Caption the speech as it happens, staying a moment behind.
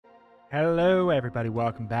Hello everybody,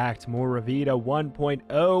 welcome back to more Revita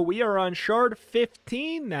 1.0. We are on shard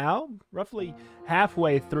 15 now, roughly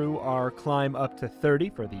halfway through our climb up to 30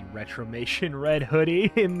 for the Retromation red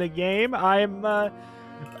hoodie in the game. I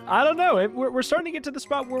don't know, we're starting to get to the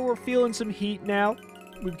spot where we're feeling some heat now.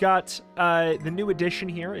 We've got the new addition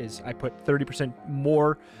here is I put 30%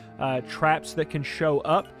 more traps that can show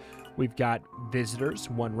up. We've got visitors,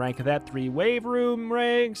 1 rank of that, 3 wave room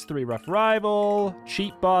ranks, 3 rough rival,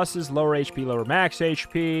 cheat bosses, lower HP, lower max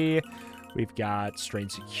HP. We've got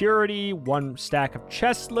strained security, 1 stack of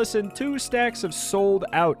chestless, and 2 stacks of sold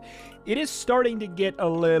out. It is starting to get a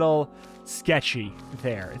little sketchy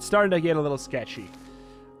there. It's starting to get a little sketchy.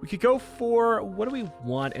 We could go for, what do we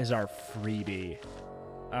want as our freebie?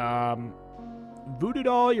 Voodoo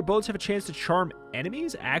Doll, your bullets have a chance to charm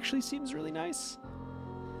enemies, actually seems really nice.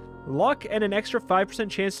 Luck and an extra 5%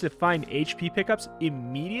 chance to find HP pickups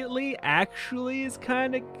immediately actually is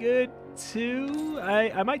kind of good too.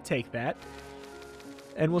 I might take that.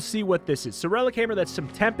 And we'll see what this is. So Relic Hammer, that's some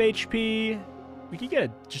temp HP. We could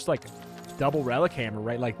get just like double Relic Hammer,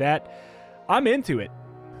 right? Like that. I'm into it.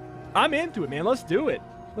 I'm into it, man. Let's do it.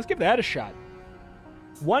 Let's give that a shot.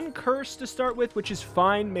 1 curse to start with, which is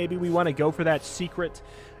fine. Maybe we want to go for that secret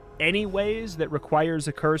anyways that requires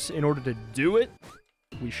a curse in order to do it.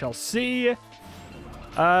 We shall see.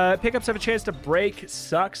 Pickups have a chance to break.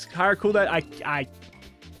 Sucks. Higher cooldown. I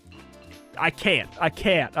can't.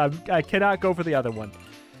 I cannot go for the other one.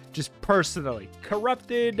 Just personally.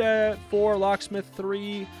 Corrupted 4. Locksmith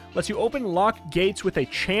 3. Lets you open locked gates with a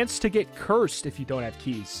chance to get cursed if you don't have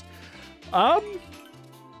keys.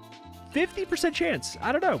 50% chance.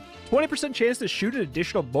 I don't know. 20% chance to shoot an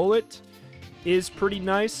additional bullet is pretty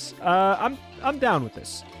nice. I'm down with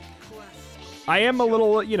this. I am a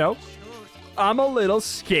little, you know, I'm a little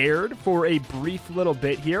scared for a brief little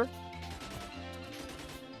bit here.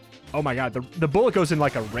 Oh my god, the bullet goes in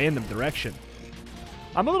like a random direction.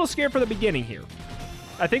 I'm a little scared for the beginning here.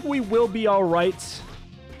 I think we will be all right.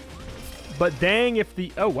 But dang if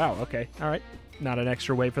the... Oh, wow, okay. All right. Not an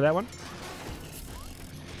extra wave for that one.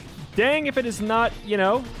 Dang if it is not, you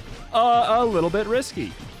know, a little bit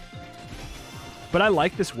risky. But I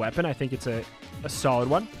like this weapon. I think it's a solid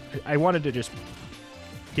one. I wanted to just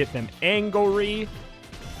get them angry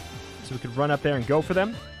so we could run up there and go for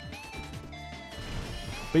them.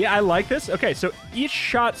 But yeah, I like this. Okay, so each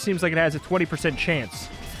shot seems like it has a 20% chance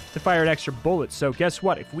to fire an extra bullet. So guess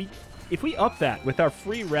what? If we up that with our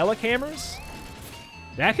free Relic Hammers,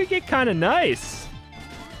 that could get kind of nice.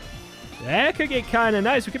 That could get kind of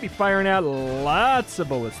nice. We could be firing out lots of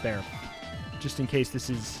bullets there. Just in case this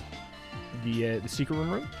is the secret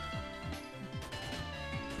room.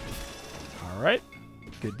 All right,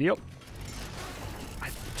 good deal. I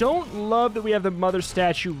don't love that we have the mother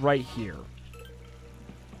statue right here.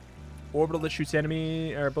 Orbital that shoots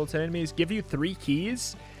enemy or bullets at enemies. Give you 3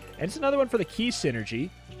 keys, and it's another one for the key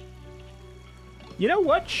synergy. You know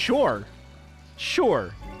what? Sure.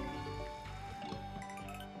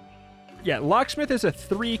 Yeah, Locksmith is a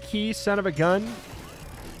 3-key son of a gun.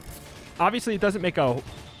 Obviously, it doesn't make a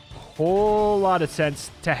whole lot of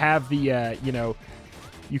sense to have the, you know,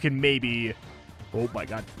 you can maybe, oh my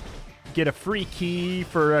god, get a free key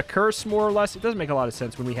for a curse, more or less. It doesn't make a lot of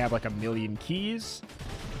sense when we have like 1,000,000 keys.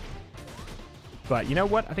 But you know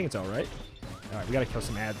what? I think it's all right. All right, we got to kill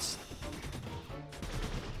some ads.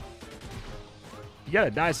 You got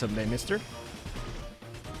to die someday, mister.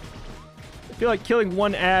 I feel like killing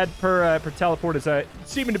 1 ad per teleport is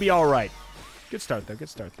seeming to be all right. Good start, though. Good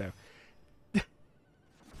start, though.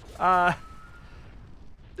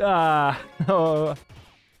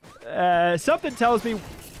 Something tells me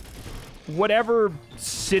whatever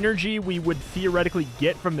synergy we would theoretically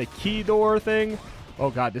get from the key door thing, oh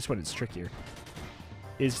god, this one is trickier,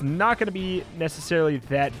 is not going to be necessarily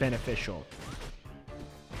that beneficial.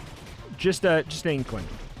 Just an inkling.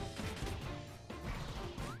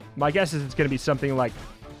 My guess is it's going to be something like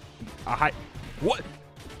a high... What?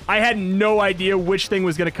 I had no idea which thing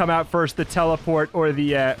was going to come out first, the teleport or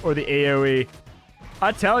the AoE.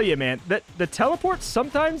 I tell you, man, the teleport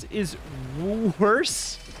sometimes is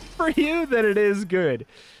worse for you than it is good.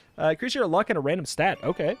 Increase your luck and a random stat.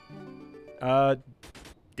 Okay.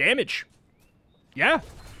 Damage. Yeah.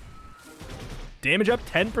 Damage up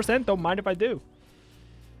 10%. Don't mind if I do.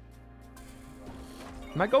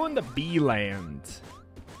 Am I going to B-Land?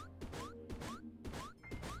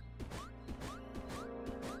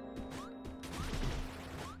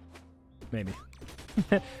 Maybe.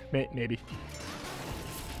 Maybe.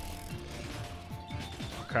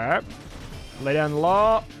 Okay. Lay down the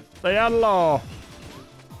law. Lay down the law.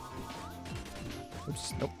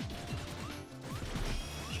 Oops. Nope.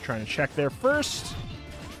 Just trying to check there first.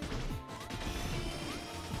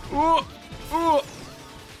 Ooh! Ooh!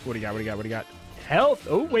 What do you got? What do you got? What do you got? Health!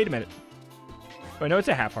 Oh, wait a minute. Oh, no, it's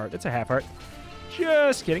a half heart. It's a half heart.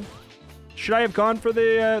 Just kidding. Should I have gone for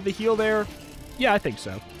the heal there? Yeah, I think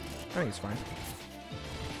so. I think it's fine.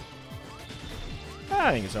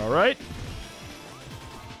 I think it's all right.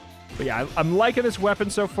 But yeah, I'm liking this weapon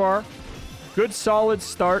so far. Good, solid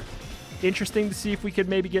start. Interesting to see if we could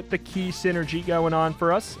maybe get the key synergy going on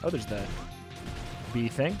for us. Oh, there's the B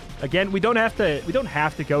thing. Again, we don't have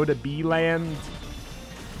to go to B land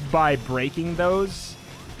by breaking those.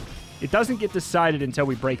 It doesn't get decided until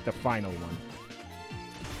we break the final one.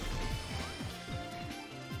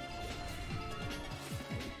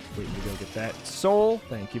 Waiting to go get that soul.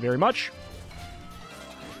 Thank you very much.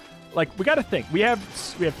 Like, we got to think. We have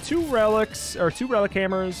 2 relics, or 2 relic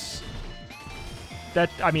hammers. That,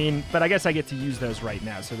 I mean, but I guess I get to use those right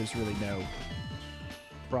now, so there's really no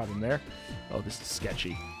problem there. Oh, this is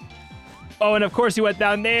sketchy. Oh, and of course he went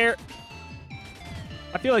down there.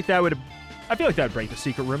 I feel like that would break the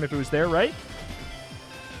secret room if it was there, right?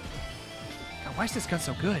 God, why is this gun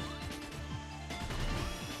so good?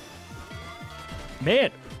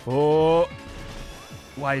 Man. Oh.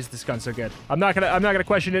 Why is this gun so good? I'm not gonna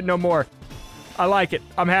question it no more. I like it.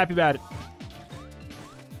 I'm happy about it.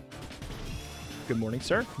 Good morning,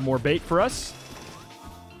 sir. More bait for us.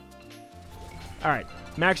 All right.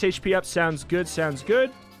 Max HP up. Sounds good. Sounds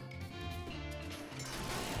good.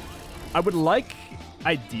 I would like,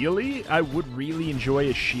 ideally, I would really enjoy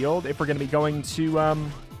a shield if we're going to be going to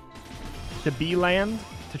B land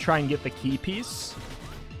to try and get the key piece.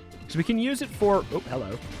 Because we can use it for... Oh, hello.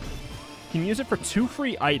 We can use it for 2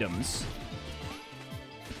 free items.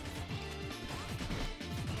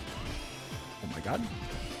 Oh, my God.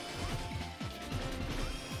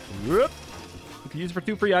 Whoop. We can use it for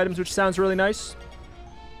 2 free items, which sounds really nice.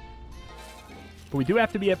 But we do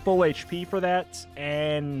have to be at full HP for that.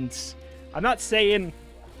 And I'm not saying...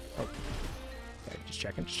 Oh. Okay, just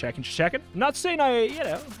checking. I'm not saying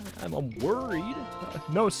I'm worried.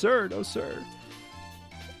 No, sir. No, sir.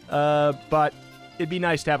 But it'd be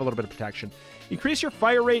nice to have a little bit of protection. Increase your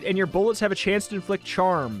fire rate, and your bullets have a chance to inflict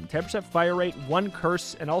charm. 10% fire rate, 1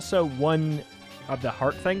 curse, and also 1 of the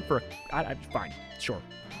heart thing for... fine. Sure.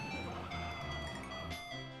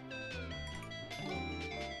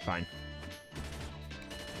 Fine.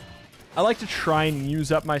 I like to try and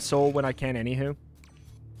use up my soul when I can, anywho.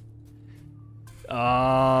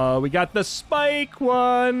 We got the spike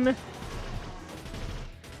one.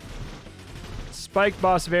 Spike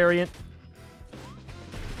boss variant.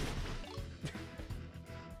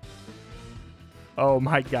 Oh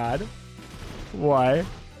my God. Why?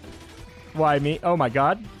 Why me? Oh my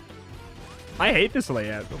God. I hate this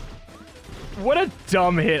layout. What a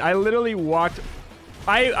dumb hit. I literally walked...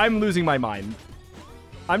 I'm losing my mind.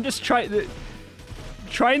 I'm just trying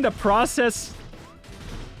to process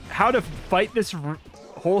how to fight this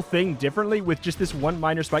whole thing differently with just this one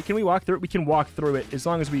minor spike. Can we walk through it? We can walk through it as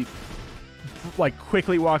long as we like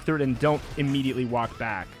quickly walk through it and don't immediately walk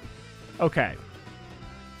back. Okay.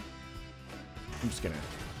 I'm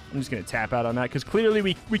just gonna tap out on that because clearly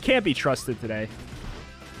we can't be trusted today.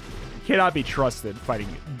 Cannot be trusted fighting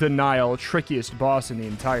Denial, trickiest boss in the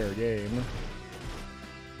entire game.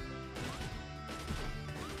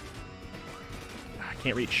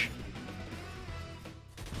 Can't reach.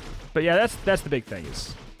 But yeah, that's the big thing,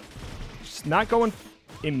 is just not going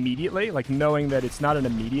immediately, like knowing that it's not an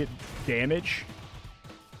immediate damage.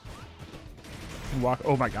 Walk,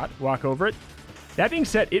 oh my God, walk over it. That being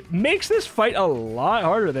said, it makes this fight a lot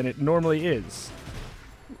harder than it normally is.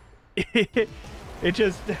 It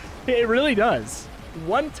really does.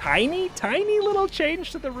 One tiny little change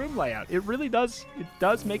to the room layout. It really does. It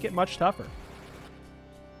does make it much tougher.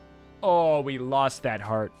 Oh, we lost that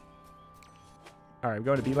heart. All right, we're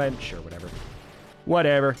going to B-land? Sure, whatever.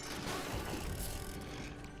 Whatever.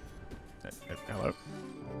 Hello.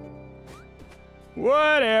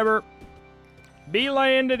 Whatever.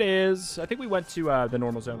 B-land it is. I think we went to the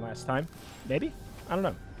normal zone last time. Maybe? I don't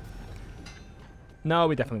know. No,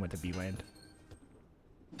 we definitely went to B-land.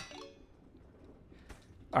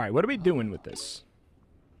 All right, what are we doing with this?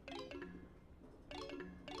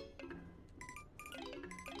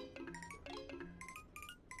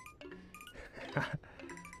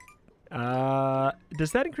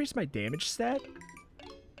 Does that increase my damage stat?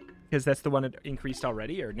 Because that's the one that increased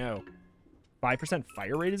already, or no? 5%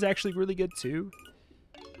 fire rate is actually really good too.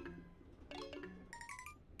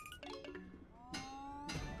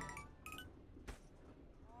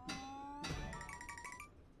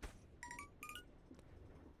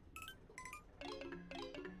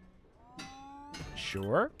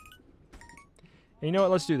 Sure. And you know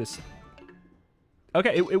what? Let's do this.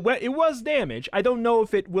 Okay, it was damage. I don't know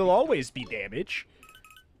if it will always be damage.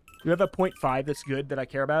 Do you have a 0.5 that's good that I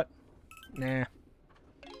care about? Nah.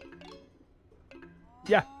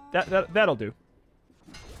 Yeah, that'll do.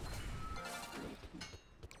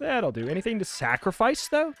 That'll do. Anything to sacrifice,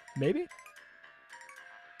 though? Maybe?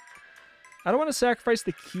 I don't want to sacrifice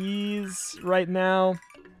the keys right now.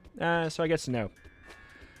 So I guess no.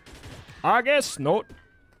 I guess not.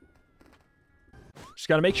 Just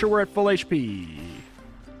gotta make sure we're at full HP.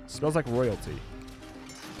 Smells like royalty.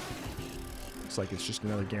 Looks like it's just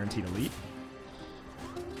another guaranteed elite.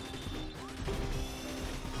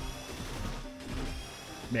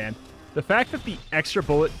 Man, the fact that the extra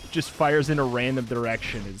bullet just fires in a random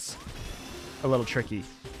direction is a little tricky.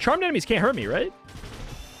 Charmed enemies can't hurt me, right?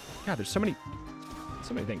 God, there's so many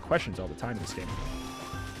dang questions all the time in this game.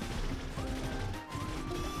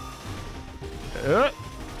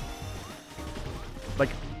 Like,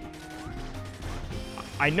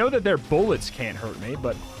 I know that their bullets can't hurt me,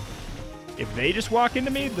 but if they just walk into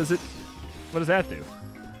me, what does that do?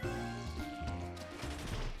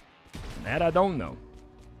 That I don't know.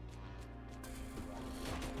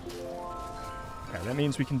 Okay, that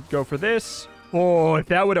means we can go for this. Oh, if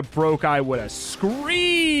that would have broke, I would have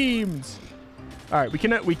screamed. All right, we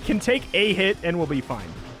can take a hit and we'll be fine.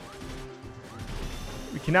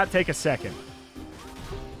 We cannot take a second.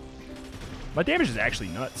 My damage is actually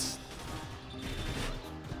nuts.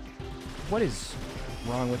 What is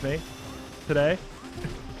wrong with me today?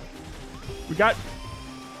 We got...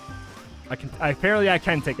 apparently I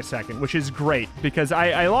can take a second, which is great, because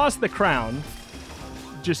I lost the crown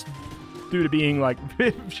just due to being, like,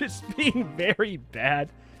 just being very bad.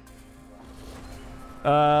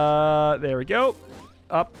 There we go.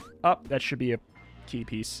 Up, up. That should be a key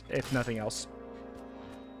piece, if nothing else.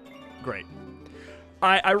 Great.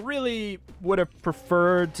 I really would have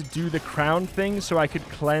preferred to do the crown thing so I could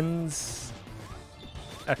cleanse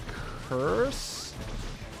a curse.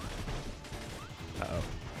 Uh-oh.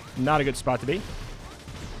 Not a good spot to be.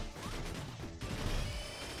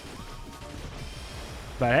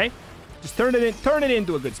 But hey, just turn it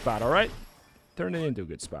into a good spot, all right? Turn it into a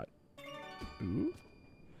good spot. Ooh.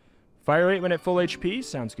 Fire rate when at full HP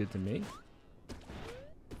sounds good to me.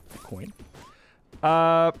 Coin.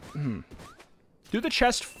 Do the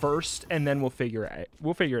chest first, and then we'll figure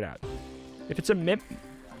it out. If it's a mimp,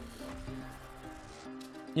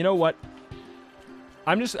 you know what?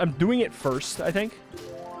 I'm doing it first, I think.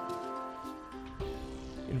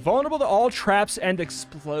 Invulnerable to all traps and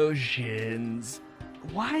explosions.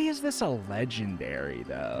 Why is this a legendary,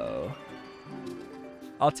 though?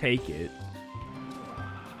 I'll take it.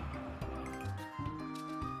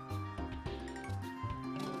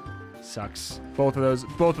 Sucks. Both of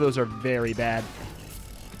those are very bad.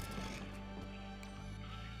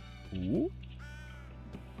 Ooh.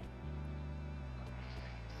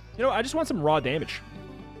 You know, I just want some raw damage.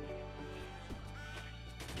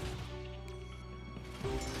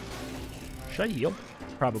 Should I heal?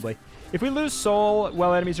 Probably. If we lose soul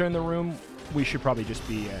while enemies are in the room, we should probably just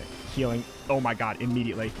be healing. Oh my god,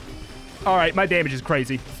 immediately. All right, my damage is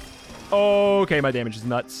crazy. Okay, my damage is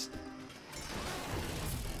nuts.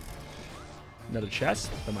 Another chest.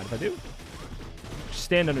 Don't mind if I do. Just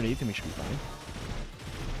stand underneath and we should be fine.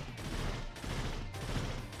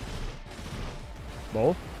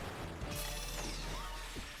 Bowl.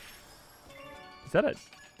 Is that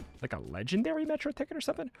like a legendary metro ticket or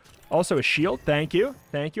something? Also a shield. Thank you.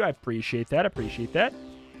 Thank you. I appreciate that. Appreciate that.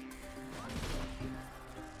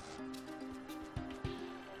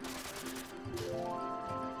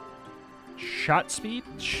 Shot speed?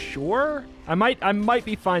 Sure. I might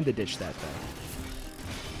be fine to ditch that though.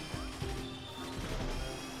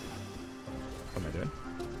 What am I doing?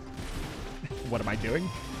 What am I doing?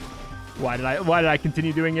 Why did I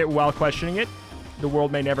continue doing it while questioning it? The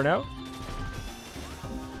world may never know.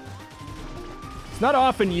 It's not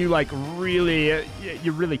often you like really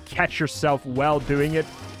catch yourself while doing it.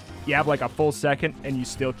 You have like a full second and you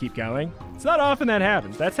still keep going. It's not often that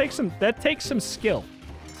happens. That takes some skill.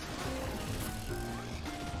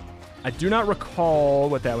 I do not recall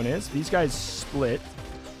what that one is. These guys split.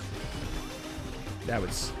 That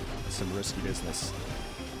was some risky business.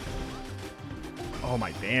 Oh,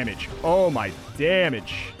 my damage. Oh, my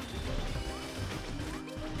damage.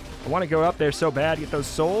 I want to go up there so bad, get those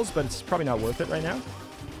souls, but it's probably not worth it right now.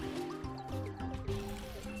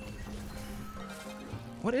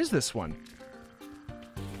 What is this one?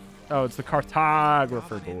 Oh, it's the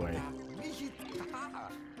cartographer boy.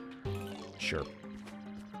 Sure.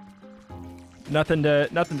 Nothing to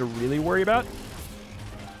really worry about.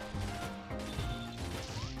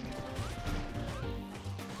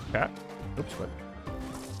 Okay. Oops, what?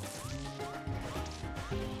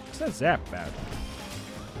 What's that zap about?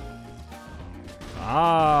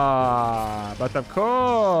 Ah, but of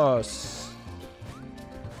course.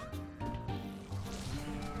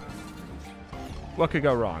 What could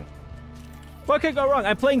go wrong? What could go wrong?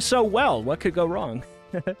 I'm playing so well. What could go wrong?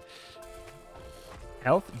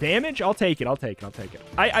 Health? Damage? I'll take it. I'll take it. I'll take it.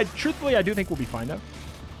 I truthfully, I do think we'll be fine, though.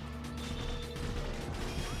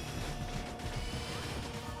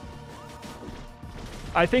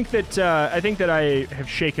 I think that I have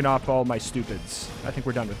shaken off all my stupids. I think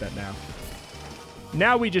we're done with that now.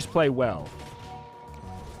 Now we just play well.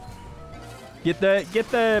 Get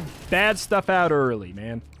the bad stuff out early,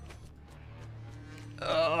 man.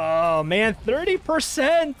 Oh man,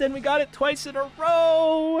 30%, and we got it twice in a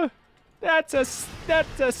row. That's a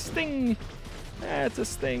sting. That's a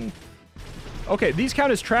sting. Okay, these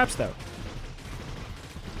count as traps though.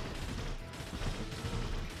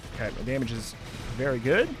 Okay, my damage is very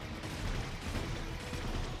good.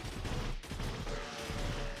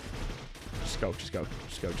 Just go, just go,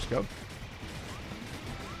 just go, just go.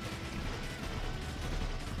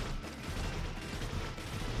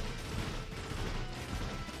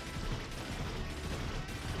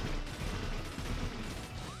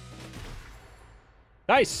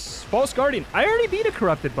 Nice. False Guardian. I already beat a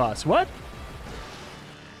corrupted boss. What?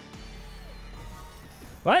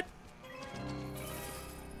 What?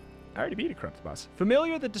 I already beat a corrupted boss.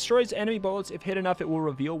 Familiar that destroys enemy bullets. If hit enough, it will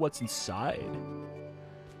reveal what's inside.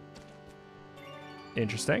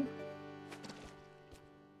 Interesting.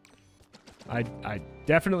 I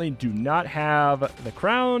definitely do not have the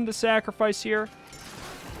crown to sacrifice here.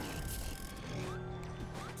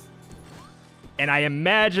 And I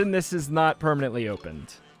imagine this is not permanently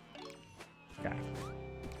opened. Okay.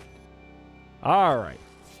 All right.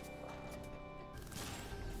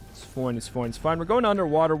 It's fine, it's fine, it's fine. We're going to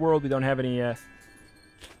Underwater World. We don't have any, No.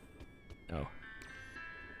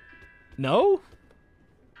 No?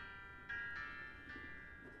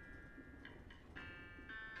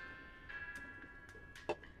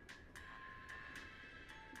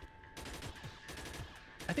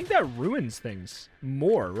 I think that ruins things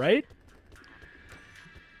more, right?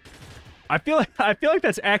 I feel like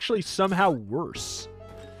that's actually somehow worse.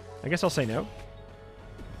 I guess I'll say no.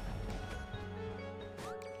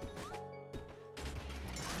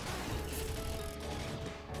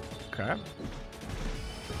 Okay.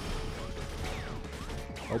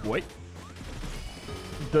 Oh boy.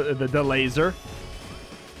 The laser.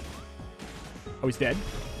 Oh, he's dead.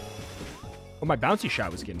 Oh, my bouncy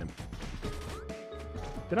shot was getting him.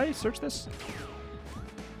 Did I search this?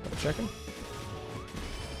 Double checking.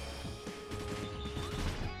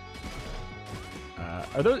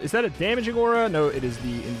 Is that a damaging aura? No, it is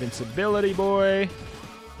the invincibility boy.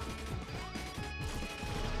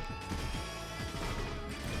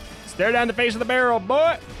 Stare down the face of the barrel,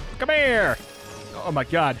 boy. Come here. Oh my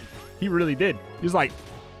god. He really did. He was like,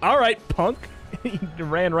 all right, punk. He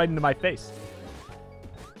ran right into my face.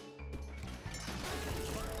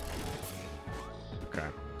 Okay.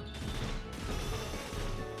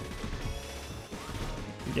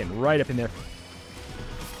 You're getting right up in there.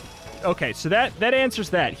 Okay, so that answers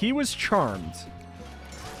that. He was charmed.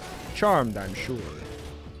 Charmed, I'm sure.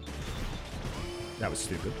 That was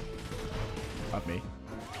stupid. Of me.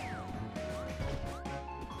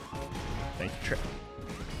 Thank you, Trip.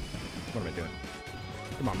 What am I doing?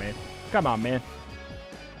 Come on, man. Come on, man.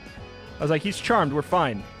 I was like, he's charmed. We're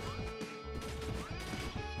fine.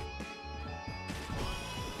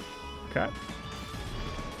 Okay.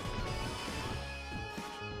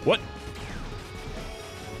 What?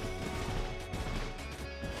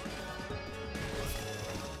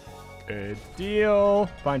 Good deal.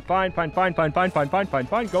 Fine, fine, fine, fine, fine, fine, fine, fine, fine,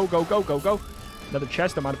 fine. Go, go, go, go, go. Another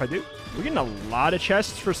chest. Don't mind if I do. We're getting a lot of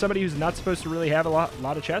chests for somebody who's not supposed to really have a lot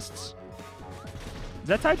of chests. Is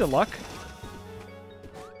that tied to luck?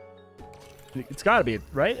 It's got to be,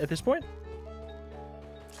 right, at this point?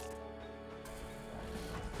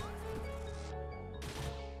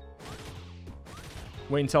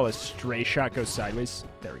 Wait until a stray shot goes sideways.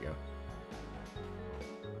 There we go.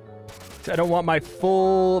 I don't want my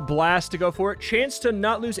full blast to go for it. Chance to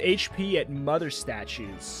not lose HP at mother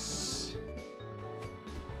statues.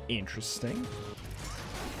 Interesting.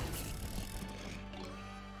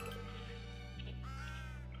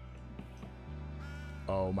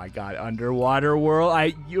 Oh my god, Underwater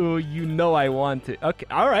World. You know I want it. Okay,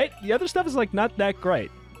 all right. The other stuff is like not that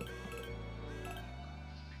great.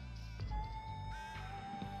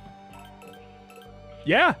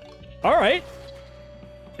 Yeah. All right.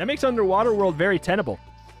 That makes Underwater World very tenable.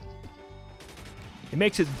 It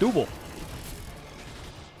makes it doable.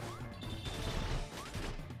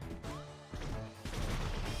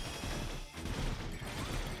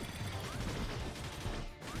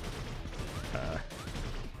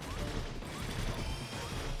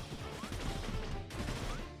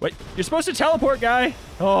 Wait, you're supposed to teleport, guy.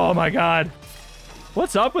 Oh my god.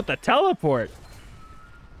 What's up with the teleport?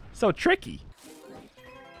 So tricky.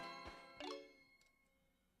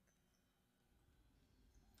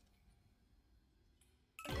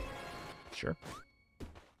 Sure.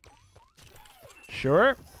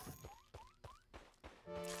 Sure.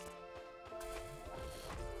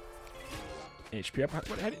 HP up.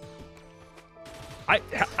 What had it? I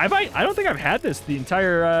don't think I've had this the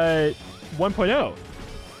entire 1.0.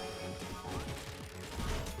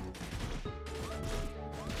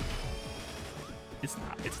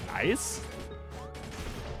 It's nice.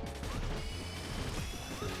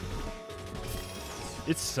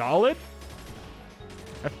 It's solid.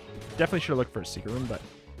 I definitely should have looked for a secret room, but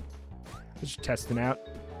just testing out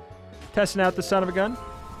the son of a gun.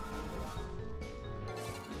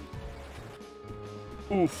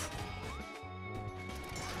 Oof.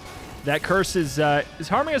 That curse is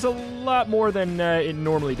harming us a lot more than it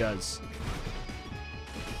normally does.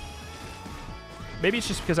 Maybe it's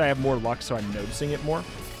just because I have more luck, so I'm noticing it more.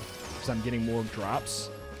 Because I'm getting more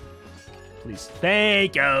drops. Please.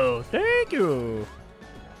 Thank you. Thank you.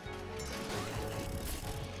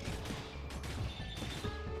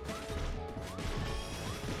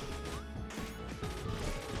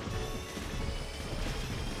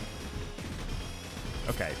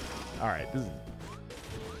 Okay. All right. This is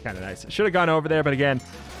kind of nice. I should have gone over there, but again,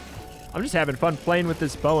 I'm just having fun playing with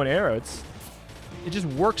this bow and arrow. It just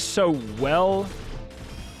works so well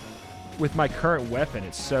with my current weapon.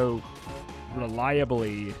 It's so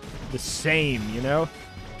reliably the same, you know?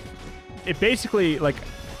 It basically, like,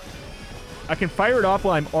 I can fire it off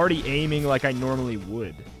while I'm already aiming like I normally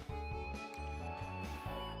would.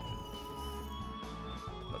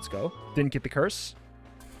 Let's go. Didn't get the curse.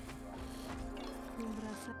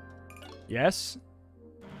 Yes.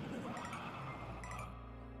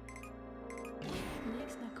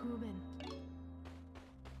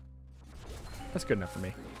 That's good enough for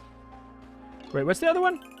me. Wait, what's the other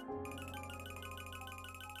one?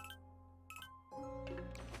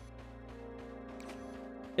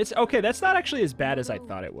 It's okay. That's not actually as bad as I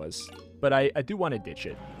thought it was, but I do want to ditch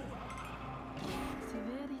it.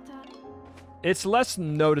 It's less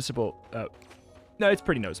noticeable. No, it's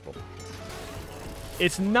pretty noticeable.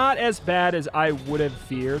 It's not as bad as I would have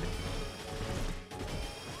feared,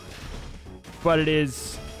 but it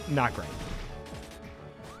is not great.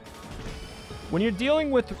 When you're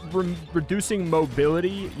dealing with reducing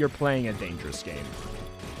mobility, you're playing a dangerous game.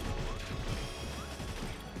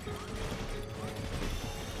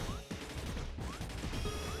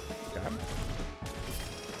 Okay.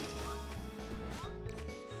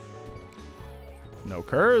 No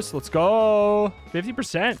curse. Let's go.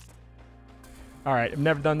 50%. All right. I've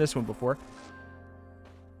never done this one before.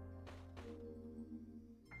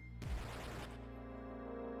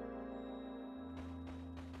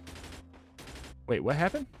 Wait, what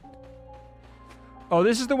happened? Oh,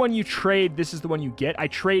 this is the one you trade. This is the one you get. I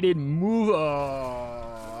traded movement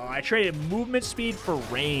speed for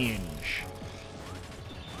range.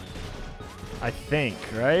 I think,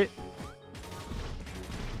 right?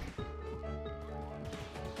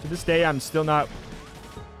 To this day, I'm still not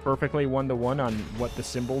perfectly one-to-one on what the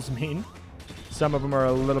symbols mean. Some of them are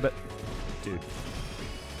a little bit... Dude.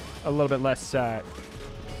 A little bit less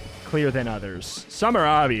clear than others. Some are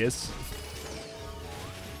obvious.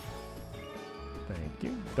 Thank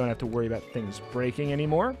you. Don't have to worry about things breaking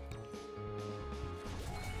anymore.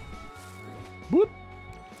 Boop.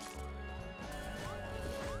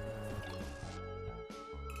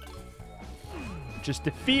 Just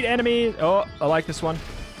defeat enemies. Oh, I like this one.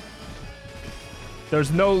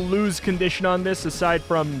 There's no lose condition on this aside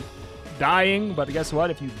from dying, but guess what?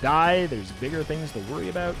 If you die, there's bigger things to worry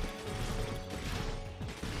about.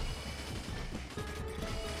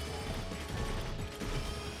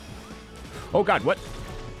 Oh god, what?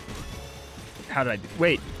 How did I...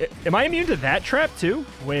 Wait, am I immune to that trap too?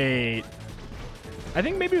 Wait. I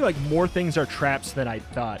think maybe like more things are traps than I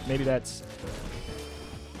thought. Maybe that's...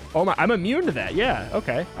 Oh my, I'm immune to that. Yeah,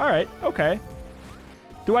 okay. All right, okay.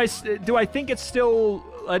 Do I think it's still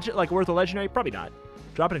like worth a legendary? Probably not.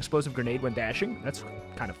 Drop an explosive grenade when dashing. That's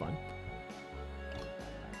kind of fun.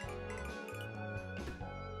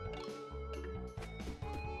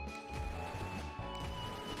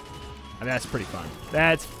 I mean, that's pretty fun.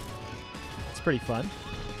 That's pretty fun.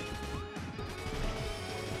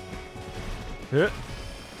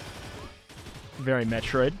 Very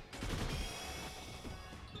Metroid.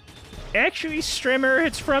 Actually, Strimmer,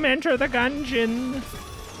 it's from Enter the Gungeon.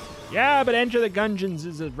 Yeah, but Enter the Gungeons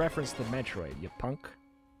is a reference to Metroid, you punk.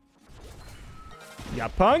 Ya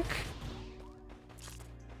punk?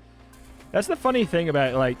 That's the funny thing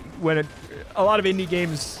about, like, when a lot of indie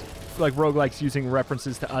games, like roguelikes, using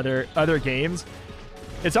references to other games.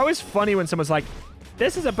 It's always funny when someone's like,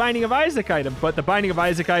 this is a Binding of Isaac item, but the Binding of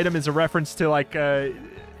Isaac item is a reference to, like,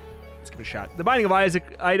 let's give it a shot. The Binding of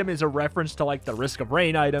Isaac item is a reference to, like, the Risk of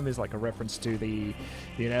Rain item is, like, a reference to the,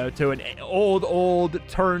 you know, to an old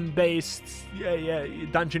turn-based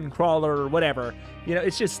dungeon crawler or whatever. You know,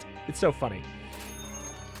 it's just, it's so funny.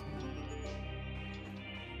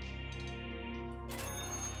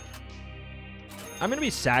 I'm going to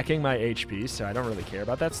be sacking my HP, so I don't really care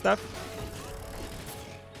about that stuff.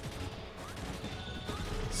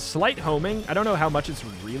 Slight homing. I don't know how much it's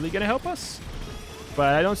really going to help us,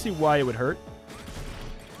 but I don't see why it would hurt.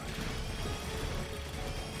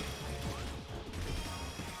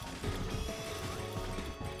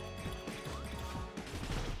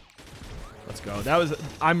 Let's go. That was...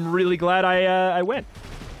 I'm really glad I went.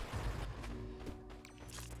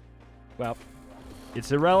 Well,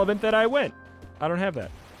 it's irrelevant that I went. I don't have that.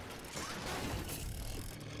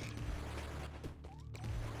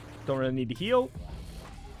 Don't really need to heal.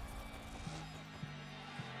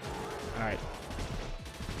 Alright.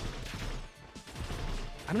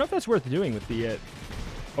 I don't know if that's worth doing with the...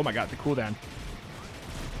 oh my god, the cooldown.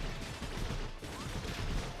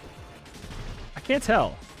 I can't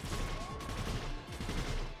tell.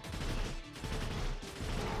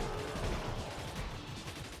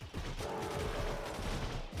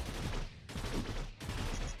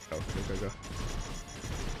 Go.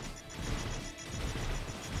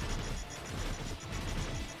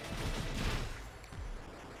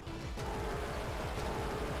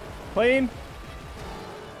 Clean.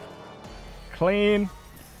 Clean.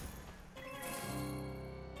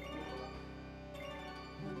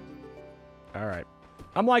 All right.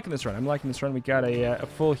 I'm liking this run. We got a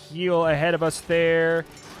full heal ahead of us there.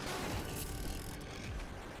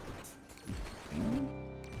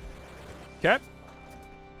 Okay.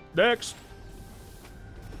 Next.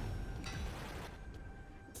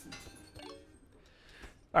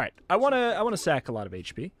 All right. I want to sack a lot of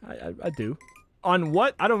HP. I do. On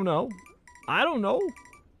what? I don't know.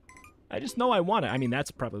 I just know I want it. I mean,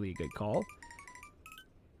 that's probably a good call.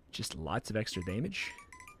 Just lots of extra damage.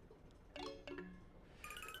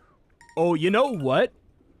 Oh, you know what?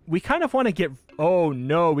 We kind of want to get... Oh,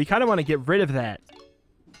 no. We kind of want to get rid of that.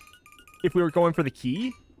 If we were going for the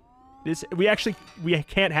key... We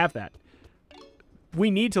can't have that. We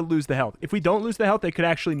need to lose the health. If we don't lose the health, they could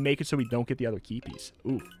actually make it so we don't get the other key piece.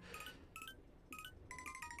 Oof.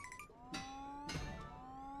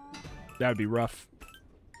 That would be rough.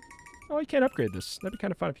 Oh, you can't upgrade this. That'd be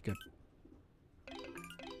kind of fun if you could.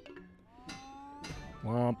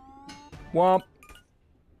 Womp. Womp.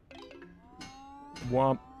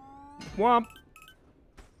 Womp. Womp.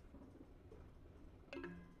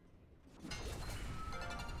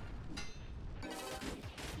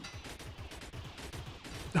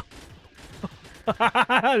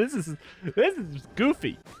 This is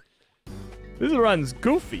goofy. This run's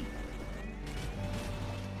goofy.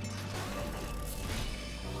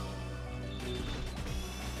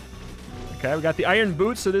 Okay, we got the iron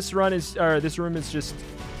boots, so this room is just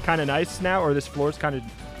kind of nice now, or this floor is kind of...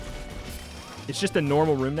 It's just a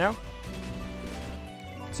normal room now.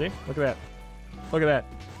 See? Look at that. Look at that.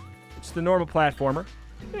 Just a normal platformer.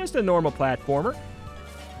 Just a normal platformer.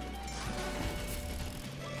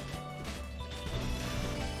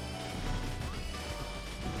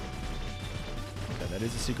 Okay, that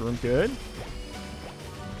is a secret room. Good.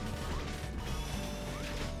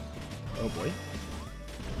 Oh, boy.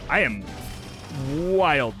 I am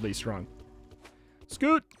wildly strong.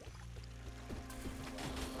 Scoot!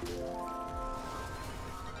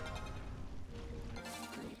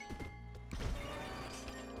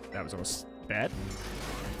 That was almost bad.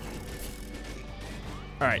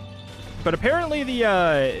 All right, but apparently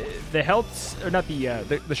the health, or not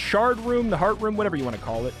the shard room, the heart room, whatever you want to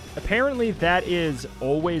call it. Apparently that is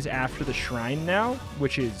always after the shrine now,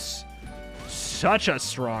 which is such a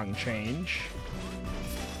strong change.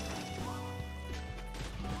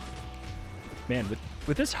 Man,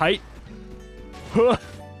 with this height,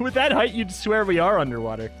 with that height, you'd swear we are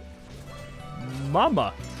underwater.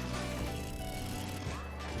 Mama.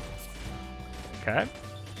 Okay.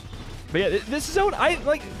 But yeah, this zone, I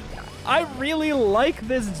really like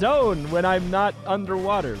this zone when I'm not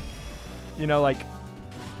underwater. You know, like,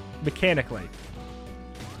 mechanically.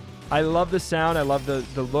 I love the sound, I love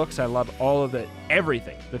the looks, I love all of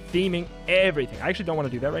everything. The theming, everything. I actually don't want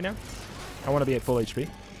to do that right now. I want to be at full HP.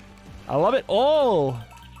 I love it all.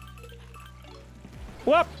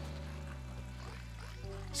 Whoop.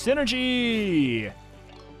 Synergy.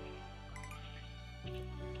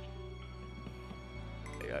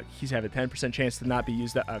 he's have a 10% chance to not be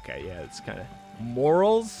used up. Okay, yeah, it's kind of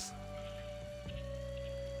morals.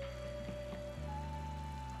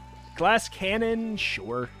 Glass cannon,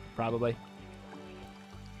 sure, probably.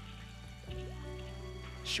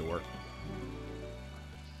 Sure.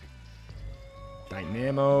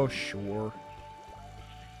 Dynamo, sure.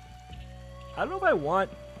 I don't know if I want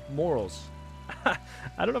morals. I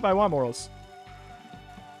don't know if I want morals.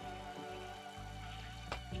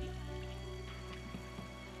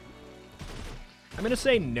 I'm going to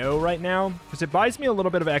say no right now, because it buys me a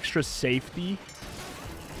little bit of extra safety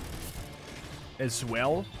as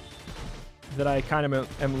well that I kind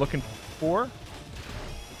of am looking for.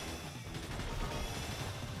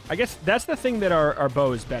 I guess that's the thing that our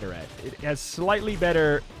bow is better at. It has slightly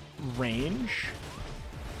better range.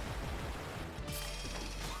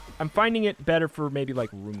 I'm finding it better for maybe like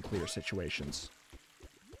room clear situations.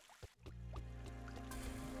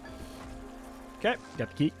 Okay, got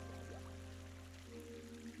the key.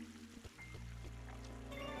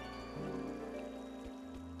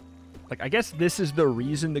 Like, I guess this is the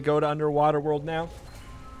reason to go to Underwater World now.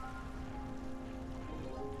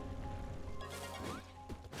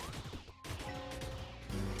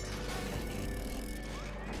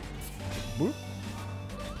 Boop.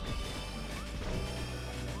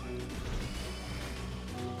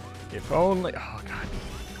 If only... Oh, God.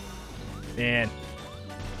 Man.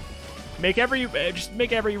 Just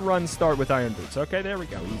make every run start with Iron Boots. Okay, there we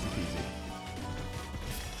go. Easy peasy.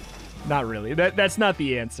 Not really. That's not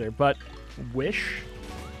the answer, but wish.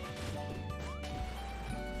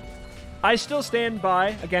 I still stand by,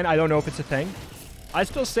 again, I don't know if it's a thing. I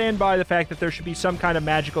still stand by the fact that there should be some kind of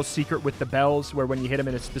magical secret with the bells where when you hit them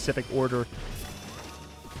in a specific order,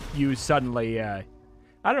 you suddenly, I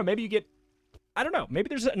don't know, maybe you get, I don't know, maybe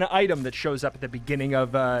there's an item that shows up at the beginning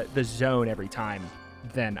of the zone every time.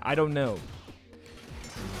 Then, I don't know.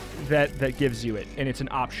 That gives you it, and it's an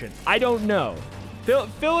option. I don't know.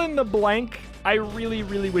 Fill in the blank. I really,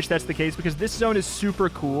 really wish that's the case because this zone is super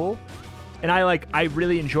cool, and I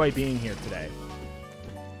really enjoy being here today.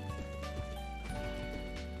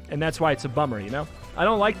 And that's why it's a bummer, you know? I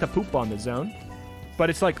don't like the poop on the zone, but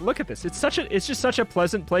it's like, look at this. It's just such a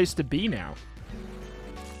pleasant place to be now.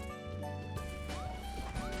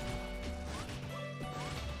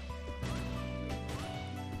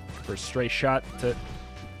 For a stray shot to...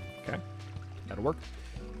 Okay. That'll work.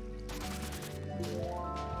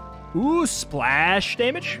 Ooh, splash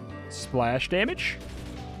damage. Splash damage.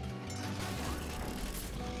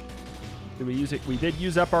 Did we use it? We did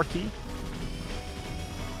use up our key.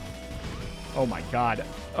 Oh my god.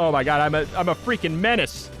 Oh my god, I'm a freaking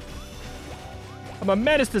menace. I'm a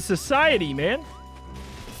menace to society, man.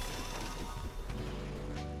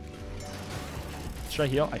 Should I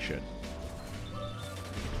heal? I should.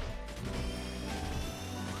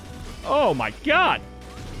 Oh my god.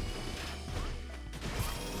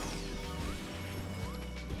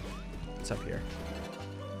 What's up here?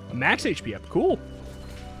 A max HP up. Cool.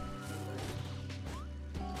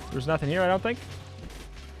 There's nothing here, I don't think.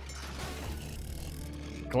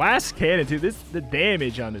 Glass cannon, too. The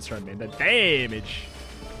damage on this run, man. The damage.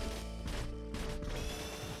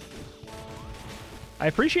 I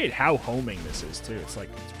appreciate how homing this is, too. It's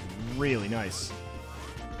really nice.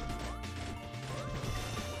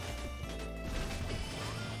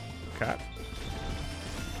 Okay.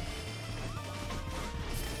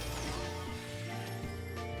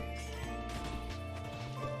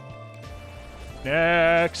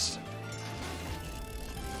 Next.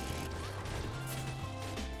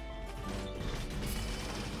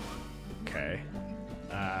 Okay.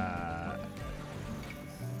 I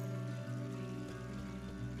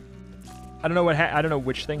don't know I don't know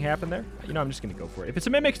which thing happened there. You know, I'm just gonna go for it. If it's a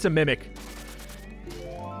mimic, it's a mimic.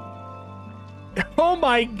 Oh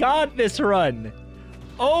my god, this run!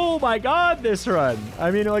 Oh my god, this run! I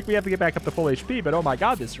mean, like, we have to get back up to full HP, but oh my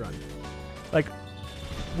god, this run. Like,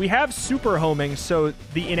 we have super homing, so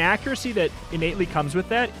the inaccuracy that innately comes with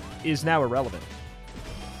that is now irrelevant.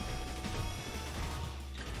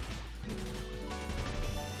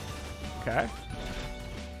 Okay.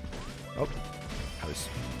 Oh. I was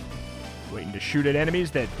waiting to shoot at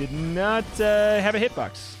enemies that did not have a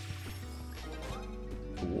hitbox.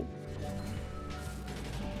 Cool.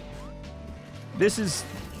 This is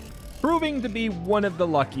proving to be one of the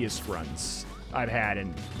luckiest runs I've had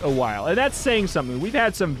in a while. And that's saying something. We've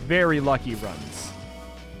had some very lucky runs.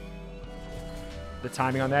 The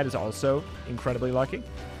timing on that is also incredibly lucky.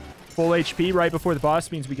 Full HP right before the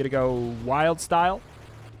boss means we get to go wild style.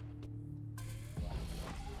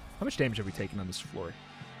 How much damage have we taken on this floor?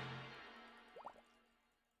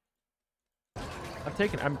 I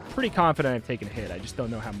I'm pretty confident I've taken a hit. I just don't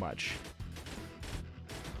know how much.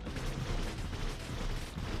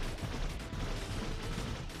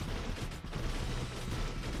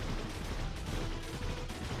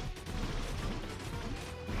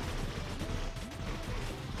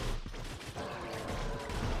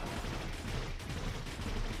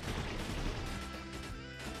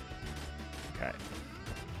 Okay.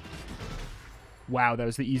 Wow, that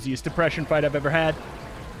was the easiest depression fight I've ever had.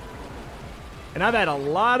 And I've had a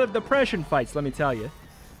lot of depression fights, let me tell you.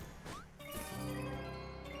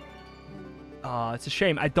 It's a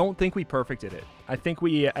shame. I don't think we perfected it. I think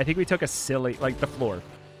we took a silly, like the floor.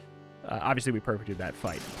 Obviously, we perfected that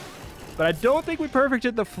fight. But I don't think we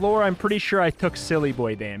perfected the floor. I'm pretty sure I took silly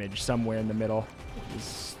boy damage somewhere in the middle.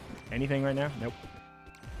 Is anything right now? Nope.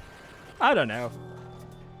 I don't know.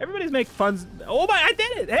 Everybody's making fun. Oh my, I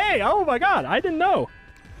did it. Hey, oh my God. I didn't know.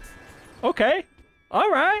 Okay. All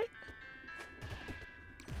right.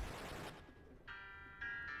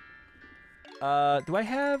 Do I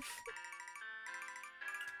have...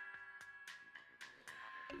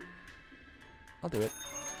 I'll do it.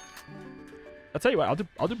 I'll tell you what,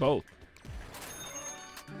 I'll do both.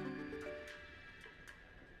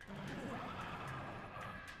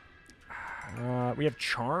 We have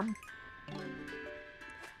charm.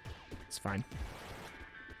 It's fine.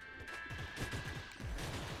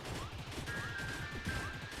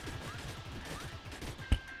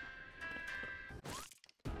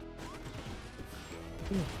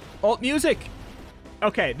 Alt music!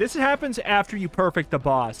 Okay, this happens after you perfect the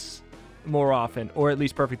boss more often, or at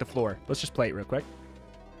least perfect the floor. Let's just play it real quick.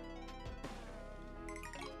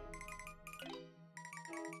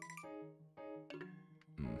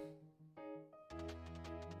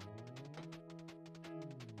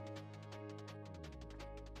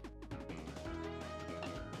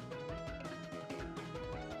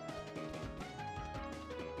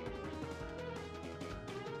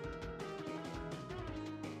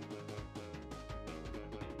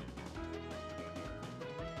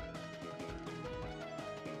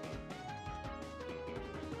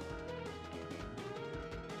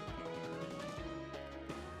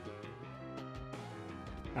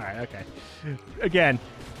 All right, okay. Again,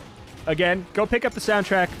 go pick up the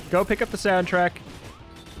soundtrack. Go pick up the soundtrack.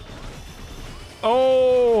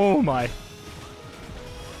 Oh my.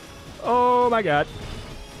 Oh my God.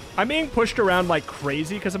 I'm being pushed around like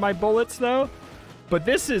crazy because of my bullets though. But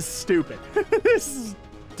this is stupid. This is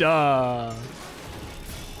dumb.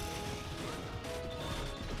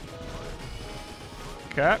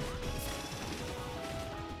 Okay.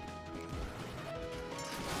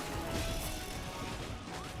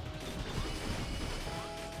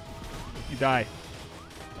 Die.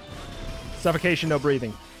 Suffocation, no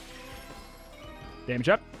breathing. Damage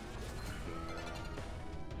up.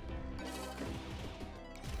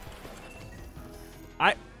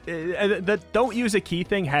 The don't use a key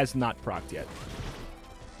thing has not procced yet.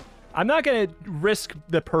 I'm not gonna risk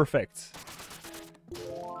the perfect.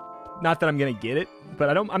 Not that I'm gonna get it,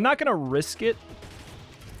 but I'm not gonna risk it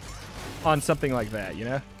on something like that, you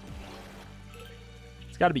know?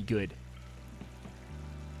 It's gotta be good.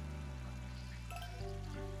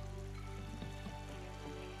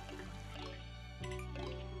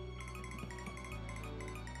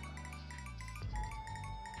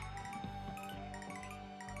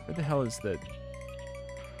 Where the hell is the...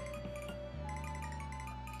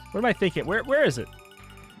 What am I thinking? Where is it?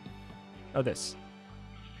 Oh, this.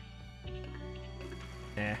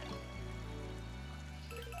 Eh.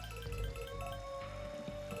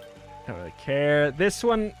 Don't really care. This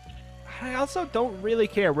one, I also don't really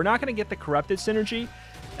care. We're not going to get the corrupted synergy,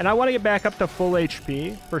 and I want to get back up to full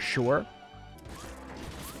HP for sure.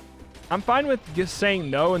 I'm fine with just saying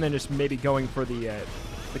no and then just maybe going for the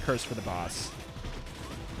curse for the boss.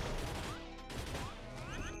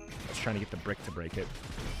 Trying to get the brick to break it.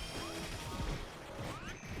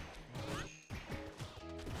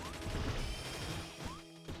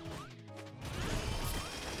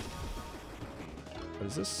 What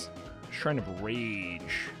is this? Shrine of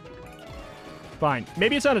Rage. Fine.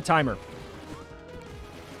 Maybe it's on a timer.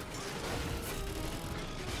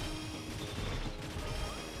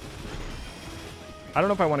 I don't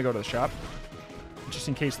know if I want to go to the shop. Just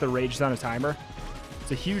in case the rage is on a timer. It's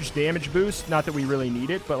a huge damage boost. Not that we really need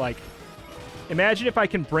it, but like, imagine if I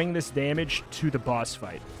can bring this damage to the boss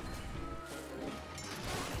fight.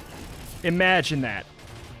 Imagine that.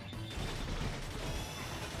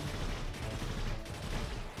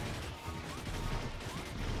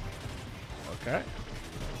 Okay.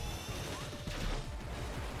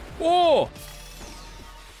 Oh!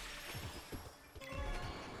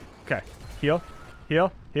 Okay. Heal.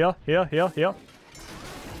 Heal. Heal. Heal. Heal. Heal.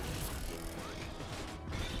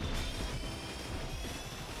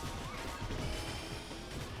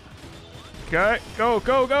 Okay, go,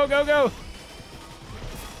 go, go, go, go.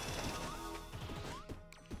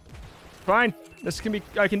 Fine. This can be...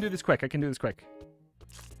 I can do this quick. I can do this quick.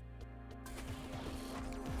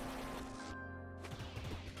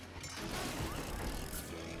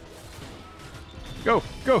 Go,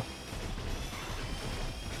 go.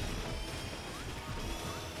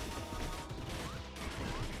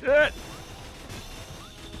 I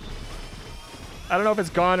don't know if it's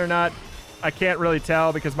gone or not. I can't really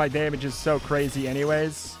tell because my damage is so crazy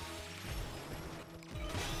anyways.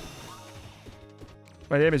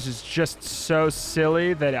 My damage is just so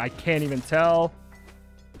silly that I can't even tell.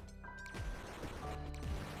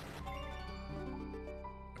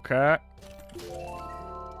 Okay.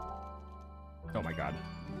 Oh my god.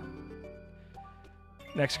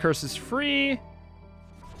 Next curse is free.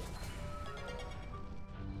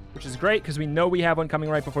 Which is great because we know we have one coming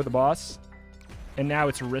right before the boss. And now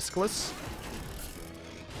it's riskless.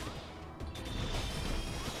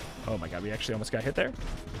 Oh my god, we actually almost got hit there.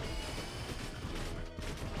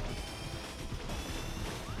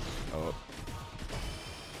 Oh.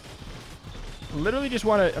 Literally just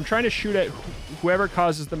want to... I'm trying to shoot at whoever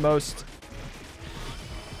causes the most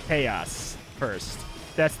chaos first.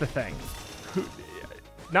 That's the thing.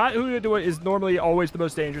 Not who is normally always the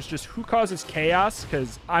most dangerous, just who causes chaos,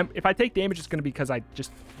 because if I take damage, it's going to be because I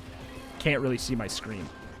just can't really see my screen.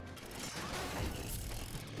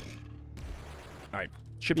 Alright.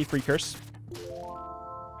 Should be free curse.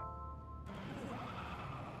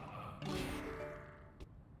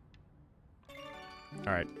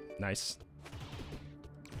 Alright. Nice.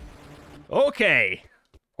 Okay.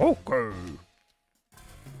 Okay.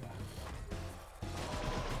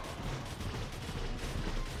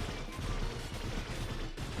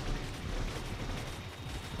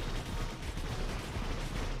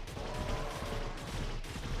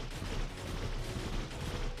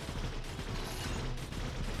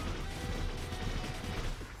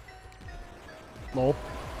 Lol.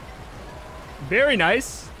 Very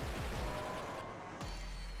nice.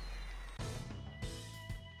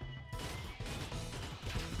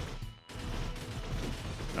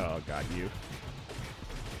 Oh god, you.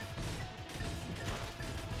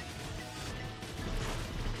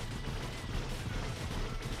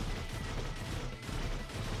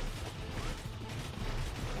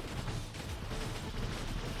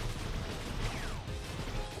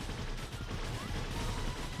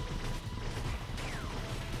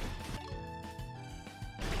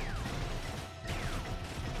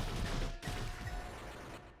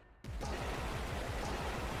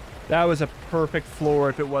 That was a perfect floor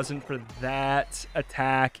if it wasn't for that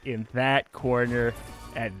attack in that corner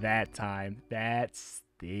at that time. That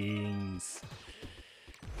stings.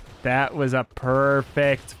 That was a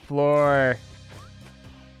perfect floor.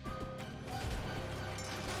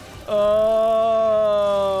 Oh,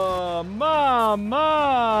 mama.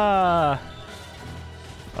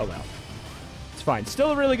 Oh, well. It's fine.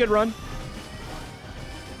 Still a really good run.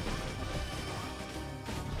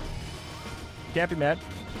 Can't be mad.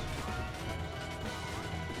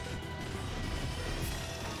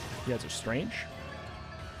 You guys are strange.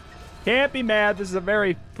 Can't be mad. This is a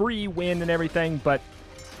very free win and everything, but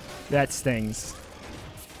that stings.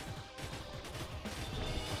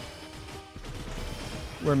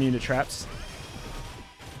 We're immune to traps.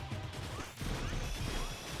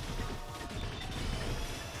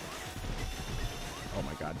 Oh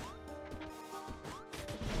my god.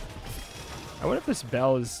 I wonder if this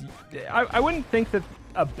bell is... I wouldn't think that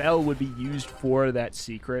a bell would be used for that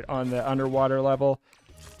secret on the underwater level.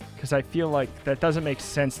 Because I feel like that doesn't make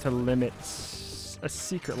sense to limit a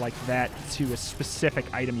secret like that to a specific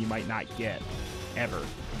item you might not get, ever.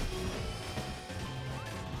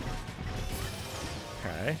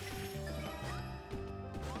 Okay.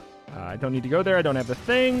 I don't need to go there. I don't have the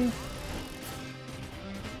thing.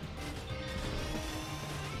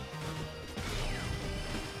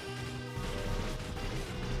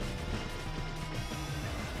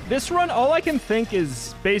 This run, all I can think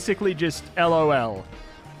is basically just LOL.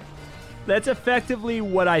 That's effectively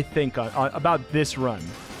what I think about this run.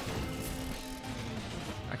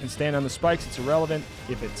 I can stand on the spikes. It's irrelevant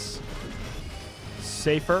if it's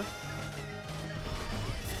safer.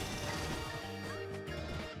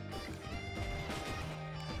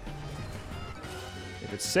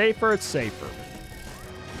 If it's safer, it's safer.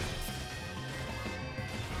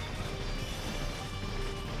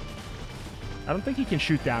 I don't think he can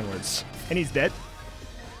shoot downwards. And he's dead.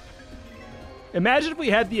 Imagine if we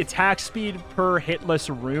had the attack speed per hitless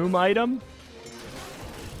room item.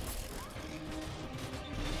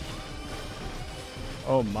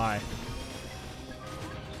 Oh my.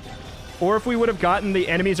 Or if we would have gotten the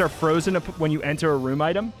enemies are frozen when you enter a room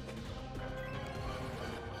item.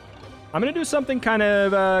 I'm going to do something kind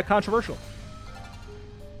of controversial.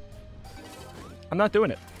 I'm not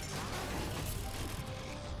doing it.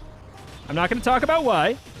 I'm not going to talk about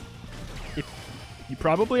why. If you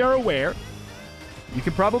probably are aware. You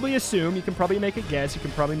can probably assume. You can probably make a guess. You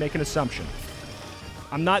can probably make an assumption.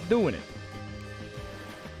 I'm not doing it.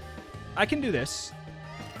 I can do this.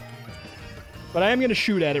 But I am going to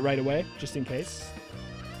shoot at it right away, just in case.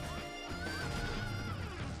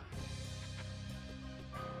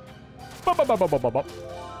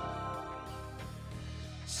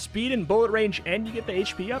 Speed and bullet range, and you get the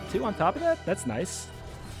HP up, too, on top of that? That's nice.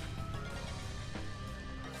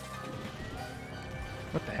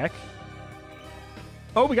 What the heck?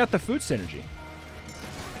 Oh, we got the food synergy.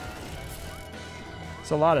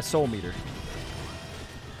 It's a lot of soul meter.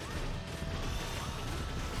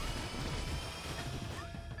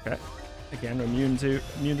 Okay. Again, immune to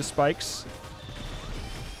spikes.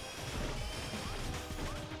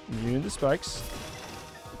 Immune to spikes.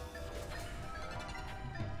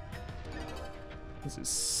 This is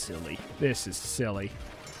silly. This is silly.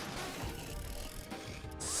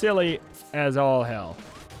 Silly as all hell.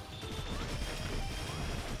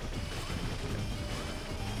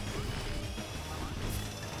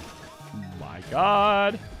 My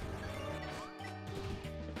God.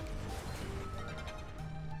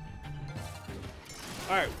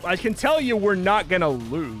 All right, I can tell you we're not gonna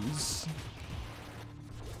lose.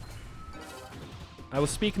 I will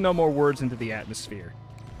speak no more words into the atmosphere.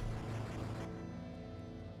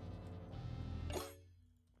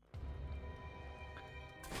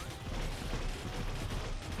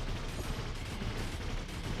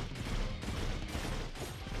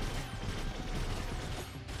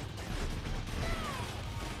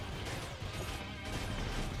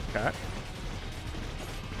 Okay.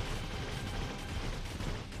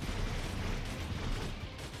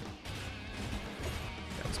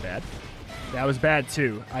 That was bad. That was bad,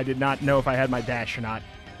 too. I did not know if I had my dash or not.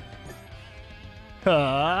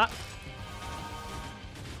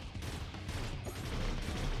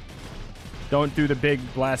 Don't do the big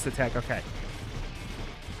blast attack. Okay.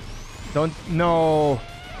 Don't... No.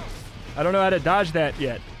 I don't know how to dodge that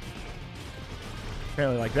yet.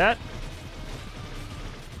 Apparently like that.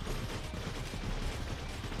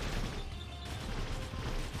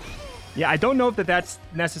 Yeah, I don't know if that's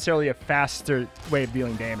necessarily a faster way of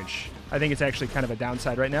dealing damage. I think it's actually kind of a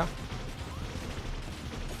downside right now.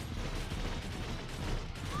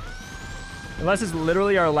 Unless it's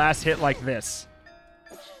literally our last hit like this.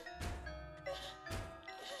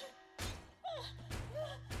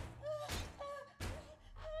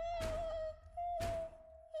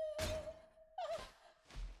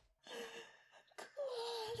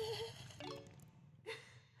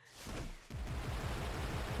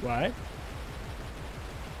 Why?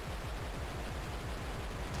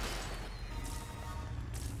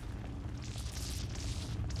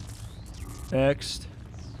 Next.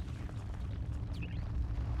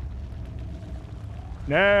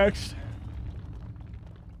 Next.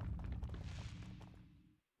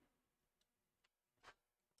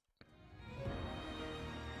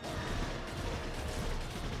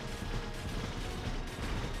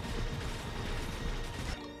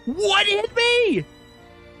 What hit me?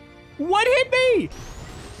 What hit me?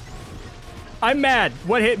 I'm mad.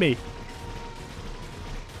 What hit me?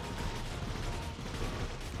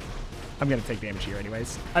 I'm going to take damage here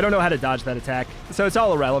anyways. I don't know how to dodge that attack, so it's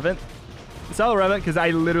all irrelevant. It's all irrelevant because I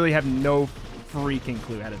literally have no freaking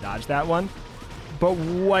clue how to dodge that one. But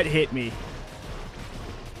what hit me?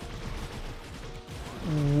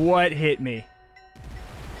 What hit me?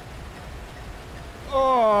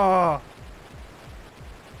 Oh!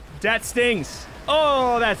 That stings.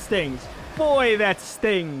 Oh, that stings. Boy, that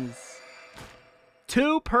stings.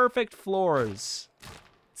 2 perfect floors.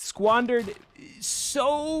 Squandered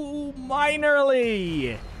so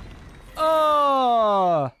minorly.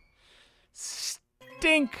 Oh,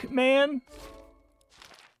 stink, man.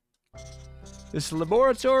 This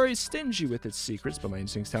laboratory is stingy with its secrets, but my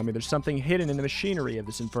instincts tell me there's something hidden in the machinery of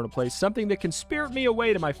this infernal place, something that can spirit me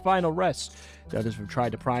away to my final rest. The others have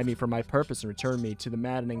tried to pry me from my purpose and return me to the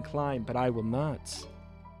maddening climb, but I will not.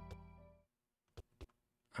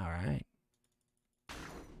 All right.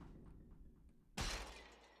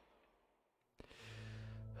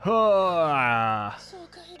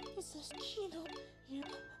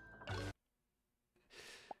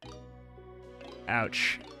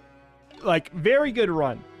 Ouch. Like, very good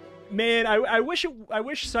run. Man, I wish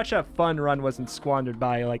such a fun run wasn't squandered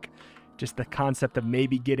by, like, just the concept of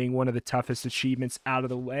maybe getting one of the toughest achievements out of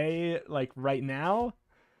the way, like, right now.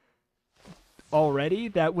 already,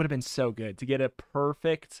 that would have been so good to get a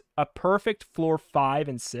perfect floor 5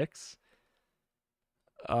 and 6.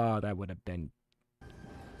 Oh, that would have been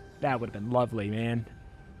lovely, man.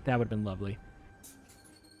 That would have been lovely.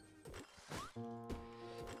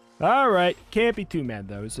 All right, can't be too mad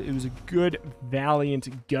though. It was a good,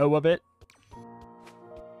 valiant go of it.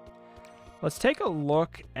 Let's take a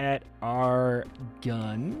look at our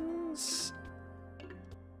guns.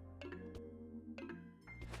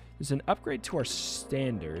 There's an upgrade to our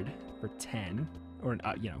standard for 10, or an,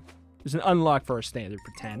 there's an unlock for our standard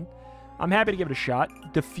for 10. I'm happy to give it a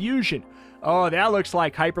shot. Diffusion. Oh, that looks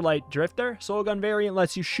like Hyperlight Drifter. Soul Gun variant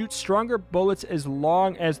lets you shoot stronger bullets as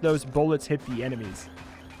long as those bullets hit the enemies.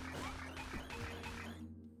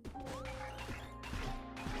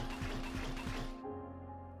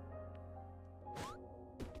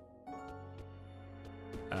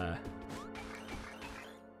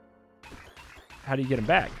 How do you get him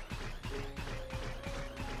back?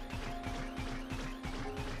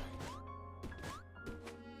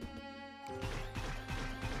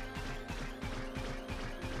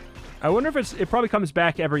 I wonder if it probably comes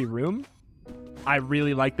back every room. I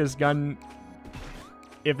really like this gun.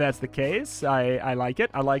 If that's the case, I like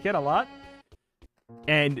it. I like it a lot.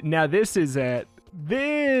 And now this is a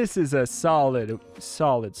solid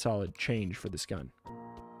change for this gun.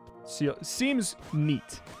 So, seems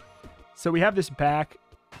neat. So we have this back.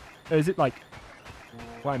 Is it like...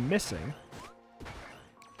 Well, I'm missing.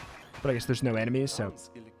 But I guess there's no enemies, so...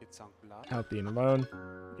 Healthy and alone.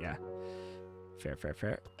 Yeah. Fair, fair,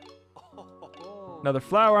 fair. Another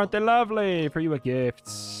flower, aren't they lovely? For you a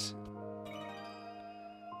gifts.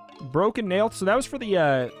 Broken nail. So that was for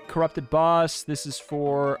the corrupted boss. This is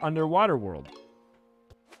for Underwater World.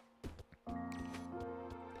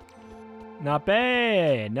 Not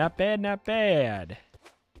bad. Not bad, not bad.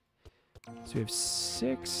 So we have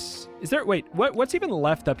 6. Is there... Wait, what's even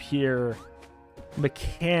left up here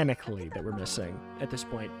mechanically that we're missing at this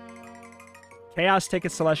point? Chaos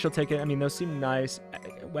ticket, Celestial ticket. I mean, those seem nice.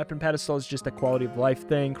 Weapon pedestal is just a quality of life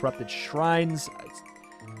thing. Corrupted shrines.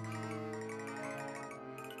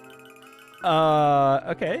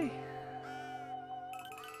 Okay.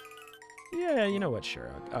 Yeah, you know what? Sure.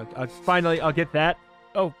 I'll get that.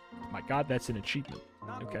 Oh my God, that's an achievement.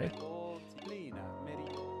 Okay.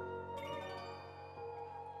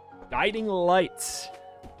 Guiding lights.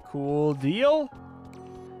 Cool deal.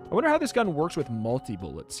 I wonder how this gun works with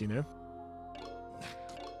multi-bullets, you know?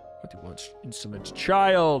 What do you want? Insolent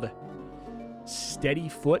child. Steady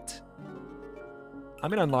foot. I'm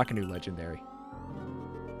gonna unlock a new legendary.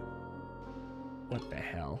 What the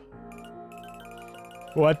hell?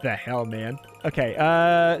 What the hell, man? Okay,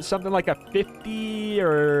 something like a 50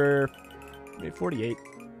 or maybe 48.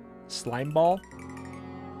 Slime ball.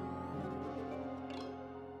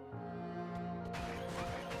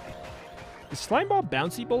 Is slime ball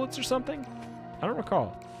bouncy bullets or something? I don't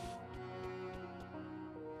recall.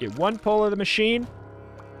 Get one pull of the machine.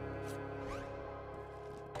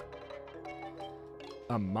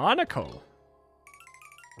 A monocle.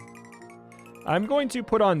 I'm going to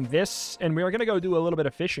put on this, and we are going to go do a little bit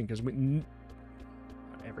of fishing, because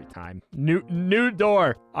every time. New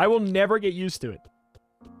door. I will never get used to it.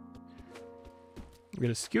 We're going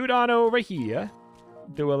to scoot on over here.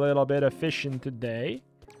 Do a little bit of fishing today.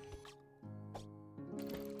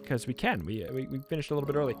 Because we can. We finished a little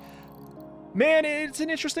bit early. Man, it's an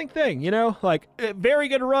interesting thing, you know? Like, very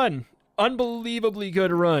good run. Unbelievably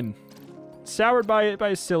good run. Soured by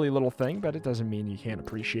a silly little thing, but it doesn't mean you can't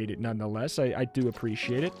appreciate it nonetheless. I do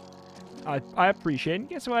appreciate it. I appreciate it. And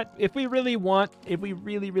guess what? If we really want...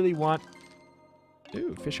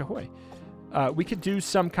 Ooh, fish ahoy. We could do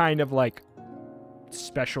some kind of, like,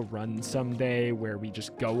 special run someday where we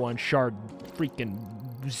just go on Shard freaking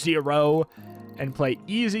 0 and play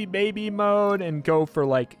easy baby mode and go for,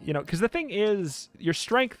 like, you know, because the thing is, your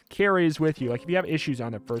strength carries with you. Like, if you have issues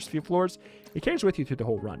on the first few floors, it carries with you through the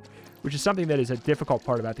whole run, which is something that is a difficult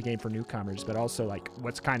part about the game for newcomers, but also, like,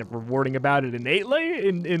 what's kind of rewarding about it innately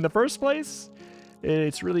in the first place.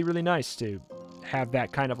 It's really, really nice to have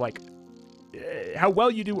that kind of, like, how well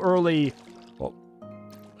you do early. Well,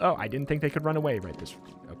 oh, I didn't think they could run away right this.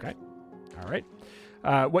 Okay. All right.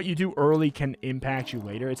 What you do early can impact you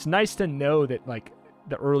later. It's nice to know that, like,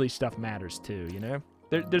 the early stuff matters too, you know?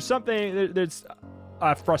 There's something, there's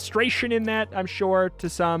frustration in that, I'm sure, to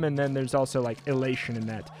some, and then there's also, like, elation in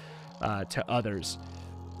that to others.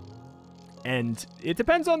 And it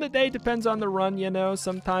depends on the day, depends on the run, you know?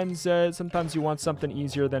 Sometimes you want something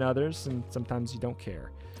easier than others, and sometimes you don't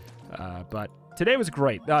care. But today was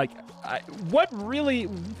great. Like, what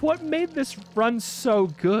made this run so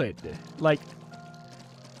good? Like,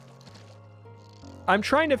 I'm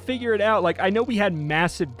trying to figure it out. Like, I know we had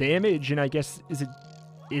massive damage, and I guess,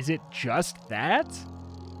 is it just that?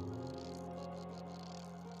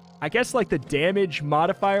 I guess, like, the damage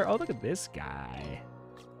modifier... Oh, look at this guy.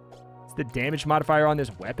 Is the damage modifier on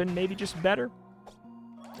this weapon maybe just better?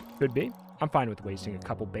 Could be. I'm fine with wasting a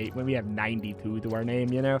couple bait when we have 92 to our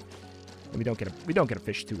name, you know? And we don't get a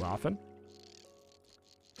fish too often.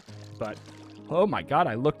 But, oh my god,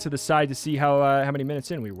 I looked to the side to see how many minutes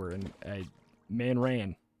in we were, and a man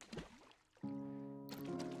ran.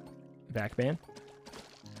 Back ban.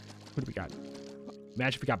 What do we got?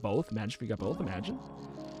 Imagine if we got both. Imagine if we got both. Imagine.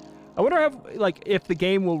 I wonder if the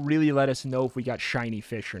game will really let us know if we got shiny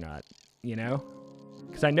fish or not, you know?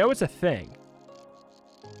 Because I know it's a thing.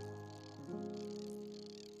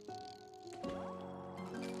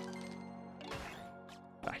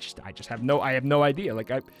 I have no idea. Like,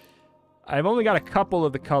 I've only got a couple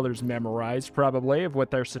of the colors memorized, probably, of what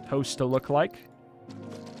they're supposed to look like.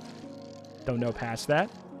 Don't know past that.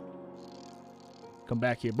 Come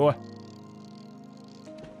back here, boy.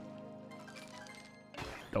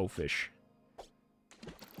 Goldfish.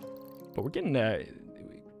 But we're getting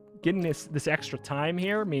this extra time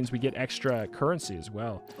here means we get extra currency as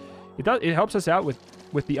well. It helps us out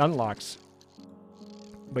with the unlocks.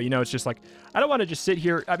 But, you know, it's just like, I don't want to just sit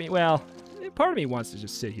here. I mean, well, part of me wants to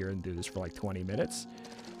just sit here and do this for like 20 minutes.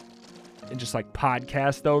 And just like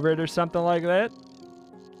podcast over it or something like that.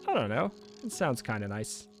 I don't know. It sounds kind of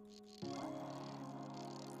nice.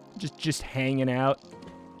 Just hanging out.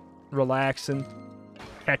 Relaxing.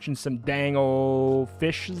 Catching some dang old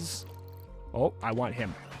fishes. Oh, I want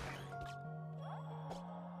him.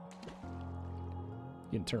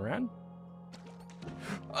 You can turn around.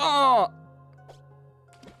 Oh!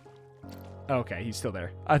 Okay, he's still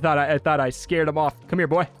there. I thought I scared him off. Come here,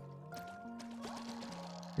 boy.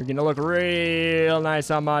 You're gonna look real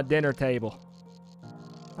nice on my dinner table.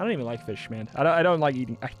 I don't even like fish, man. I don't like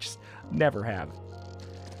eating. I just never have.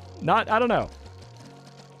 I don't know.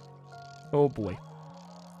 Oh boy.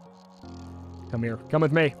 Come here. Come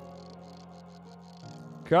with me.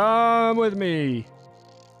 Come with me.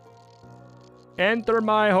 Enter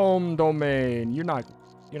my home domain. You're not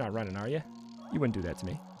running, are you? You wouldn't do that to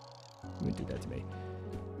me. You wouldn't do that to me.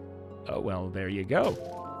 Oh, well, there you go.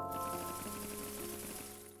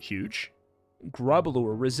 Huge.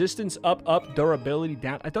 Grublure. Resistance up, durability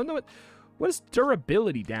down. I don't know what does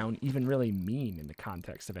durability down even really mean in the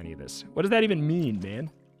context of any of this? What does that even mean, man?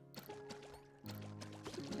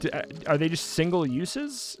 Are they just single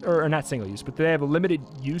uses? Or not single use, but do they have limited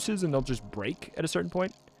uses and they'll just break at a certain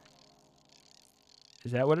point?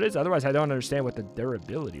 Is that what it is? Otherwise, I don't understand what the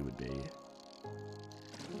durability would be.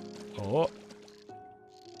 Oh.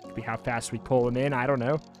 Could be how fast we pull them in. I don't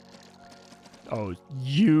know. Oh,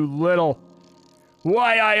 you little.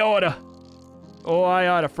 Why I oughta. Oh, I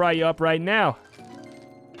oughta fry you up right now.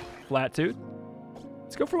 Flat tooth.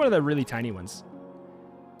 Let's go for one of the really tiny ones.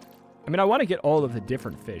 I mean, I want to get all of the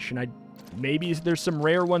different fish, and maybe there's some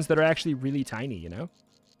rare ones that are actually really tiny, you know?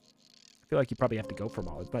 I feel like you probably have to go for them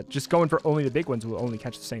all, but just going for only the big ones will only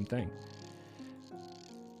catch the same thing.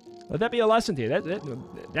 Let that be a lesson to you.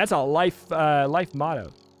 That's a life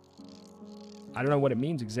motto. I don't know what it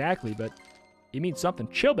means exactly, but it means something.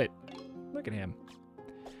 Chillbit. Look at him.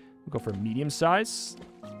 We'll go for medium size.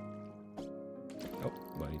 Oh,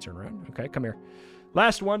 let me turn around. Okay, come here.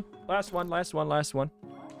 Last one. Last one.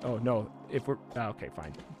 Oh, no. If we're... Oh, okay,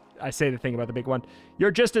 fine. I say the thing about the big one. You're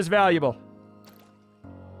just as valuable.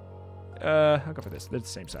 I'll go for this. They're the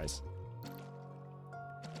same size.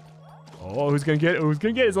 Oh, who's gonna get it? Who's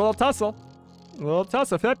gonna get it? It's a little tussle. A little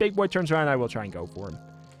tussle. If that big boy turns around, I will try and go for him.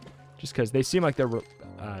 Just because they seem like they're...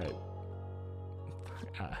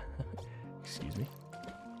 excuse me.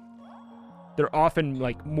 They're often,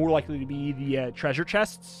 like, more likely to be the treasure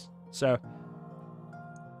chests. So...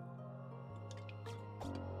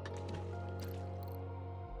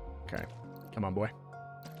 Okay. Come on, boy.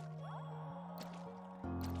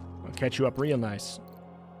 I'll catch you up real nice.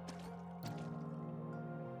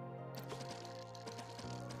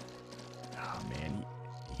 Oh, man.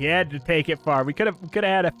 He had to take it far. We could have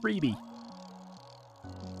had a freebie.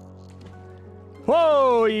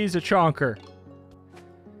 Whoa, he's a chonker.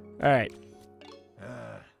 All right.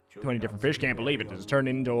 20 different fish. Can't believe it. It's turned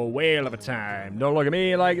into a whale of a time. Don't look at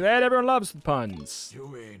me like that. Everyone loves the puns. There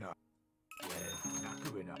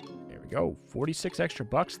we go. 46 extra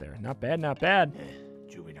bucks there. Not bad, not bad.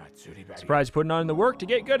 Surprised putting on the work to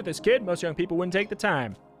get good at this, kid. Most young people wouldn't take the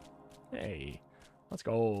time. Hey, let's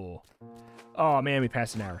go. Oh, man, we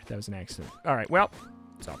passed an hour. That was an accident. All right, well,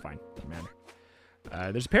 it's all fine. Doesn't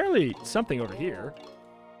matter. There's apparently something over here.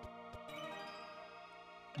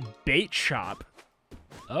 Bait shop.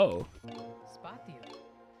 Oh.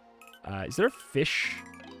 Is there a fish?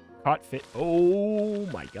 Caught fish. Oh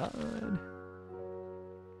my god.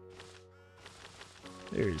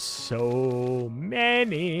 There's so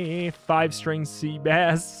many 5-string sea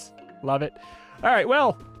bass. Love it. All right,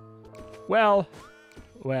 well.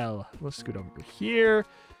 Let's scoot over here.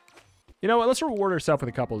 You know what? Let's reward ourselves with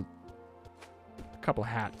a couple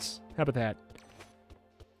hats. How about that?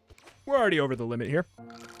 We're already over the limit here.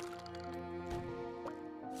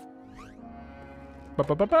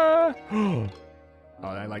 Ba-ba-ba-ba. Oh,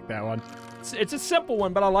 I like that one. It's a simple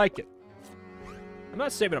one, but I like it. I'm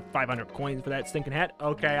not saving up 500 coins for that stinking hat.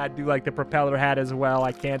 Okay, I do like the propeller hat as well.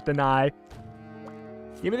 I can't deny.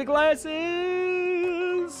 Give me the glasses.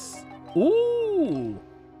 Ooh.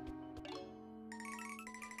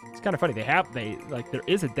 It's kind of funny. There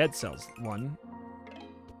is a Dead Cells one.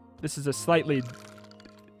 This is a slightly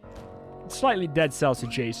Dead Cells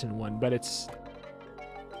adjacent one, but it's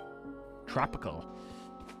tropical.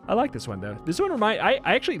 I like this one though. This one I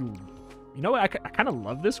actually, you know what? I kind of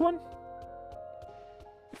love this one.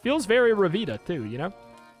 It feels very Revita too, you know?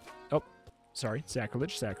 Oh, sorry.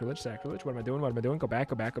 Sacrilege. What am I doing? Go back.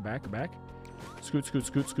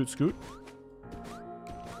 Scoot.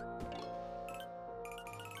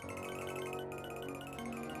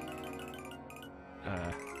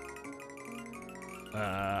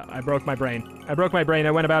 I broke my brain.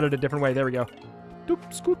 I went about it a different way. There we go.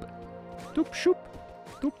 Doop, scoop. Doop, shoop.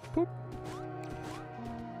 Doop, poop.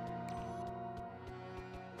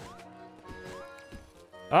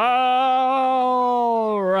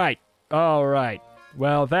 All right.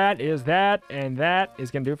 Well, that is that, and that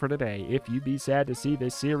is going to do it for today. If you'd be sad to see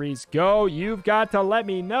this series go, you've got to let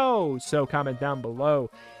me know. So comment down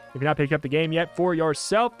below. If you're not picking up the game yet for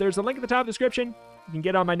yourself, there's a link at the top of the description. You can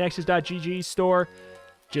get on my Nexus.gg store.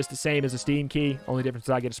 Just the same as a Steam key. Only difference is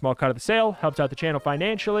I get a small cut of the sale. Helps out the channel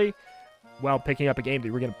financially while picking up a game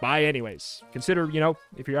that we're going to buy anyways. Consider, you know,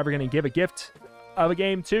 if you're ever going to give a gift of a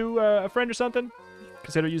game to a friend or something,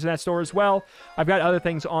 consider using that store as well. I've got other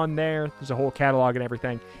things on there. There's a whole catalog and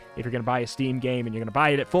everything. If you're going to buy a Steam game and you're going to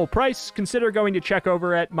buy it at full price, consider going to check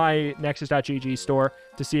over at my Nexus.gg store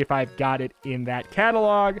to see if I've got it in that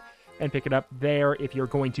catalog and pick it up there if you're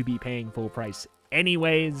going to be paying full price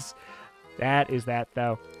anyways. That is that,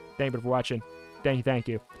 though. Thank you for watching. Thank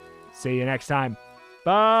you. See you next time.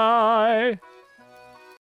 Bye!